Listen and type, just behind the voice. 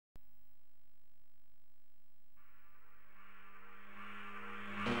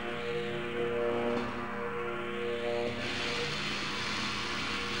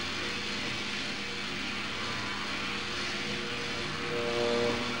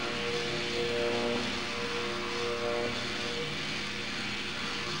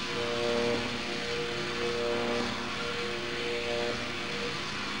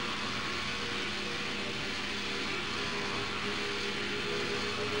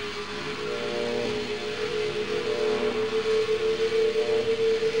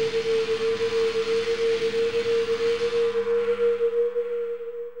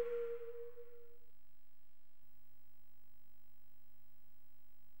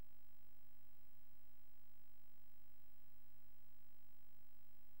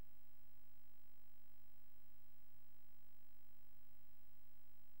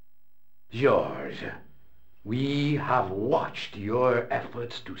George, we have watched your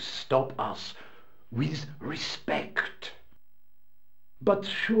efforts to stop us with respect. But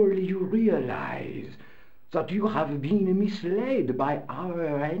surely you realize that you have been misled by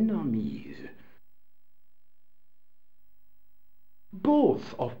our enemies.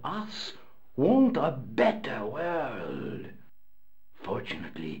 Both of us want a better world.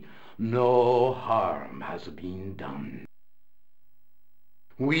 Fortunately, no harm has been done.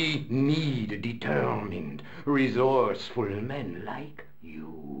 We need determined, resourceful men like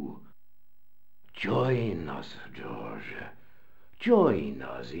you. Join us, George. Join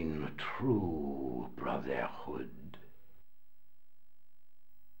us in true brotherhood.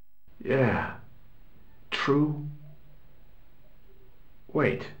 Yeah. True.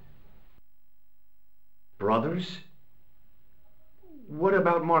 Wait. Brothers? What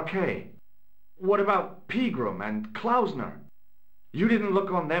about Marquet? What about Pegram and Klausner? You didn't look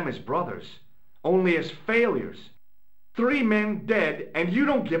on them as brothers, only as failures. 3 men dead, and you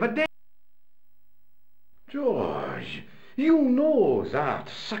don't give a damn. George, you know that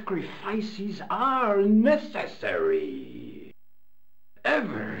sacrifices are necessary.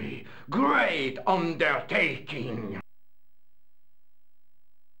 Every great undertaking.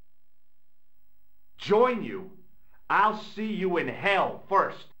 Join you? I'll see you in hell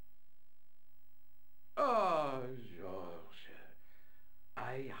first. Oh, George,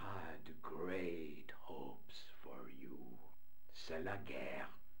 I had great hopes for you. C'est la guerre.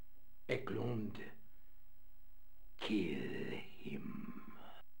 Eklund, kill him.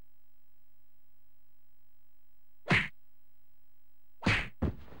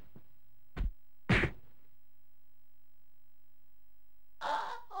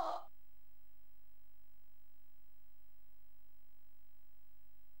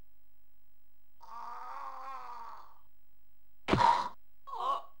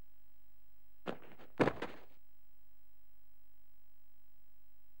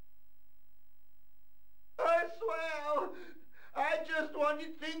 I swear, I just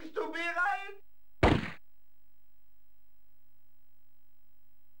wanted things to be right.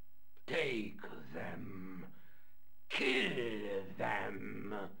 Take them. Kill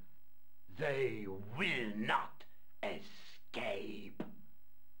them. They will not escape.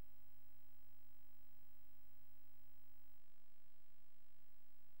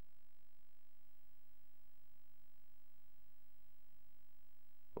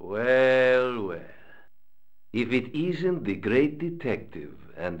 Well, well. If it isn't the great detective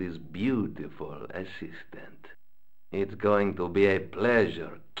and his beautiful assistant, it's going to be a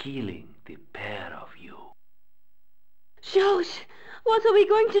pleasure killing the pair of you. George, what are we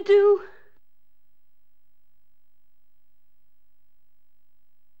going to do?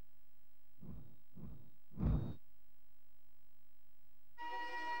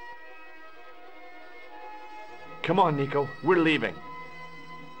 Come on, Nico. We're leaving.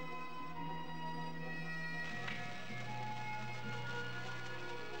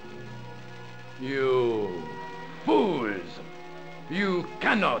 You fools! You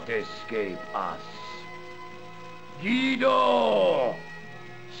cannot escape us. Guido!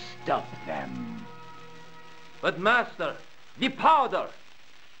 Stop them. But master, the powder!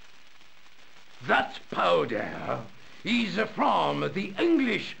 That powder is from the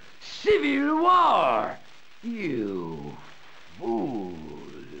English Civil War. You fool.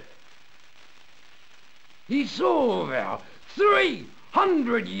 It's over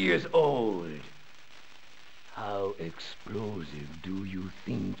 300 years old. How explosive do you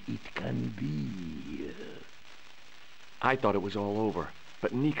think it can be? I thought it was all over,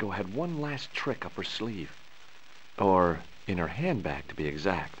 but Nico had one last trick up her sleeve. Or in her handbag, to be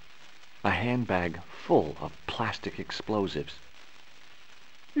exact. A handbag full of plastic explosives.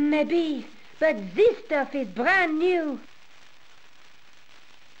 Maybe, but this stuff is brand new.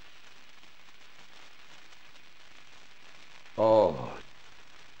 Oh,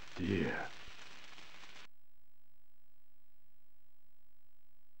 dear.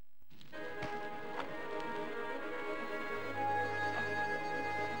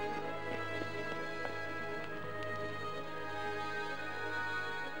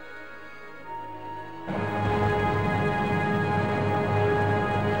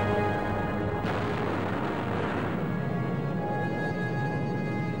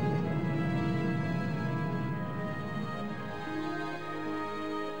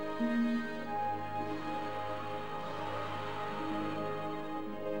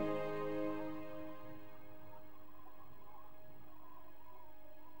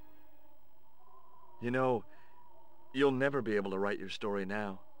 You know, you'll never be able to write your story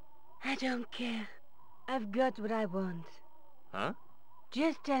now. I don't care. I've got what I want. Huh?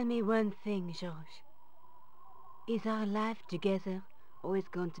 Just tell me one thing, George. Is our life together always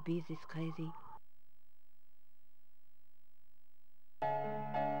going to be this crazy?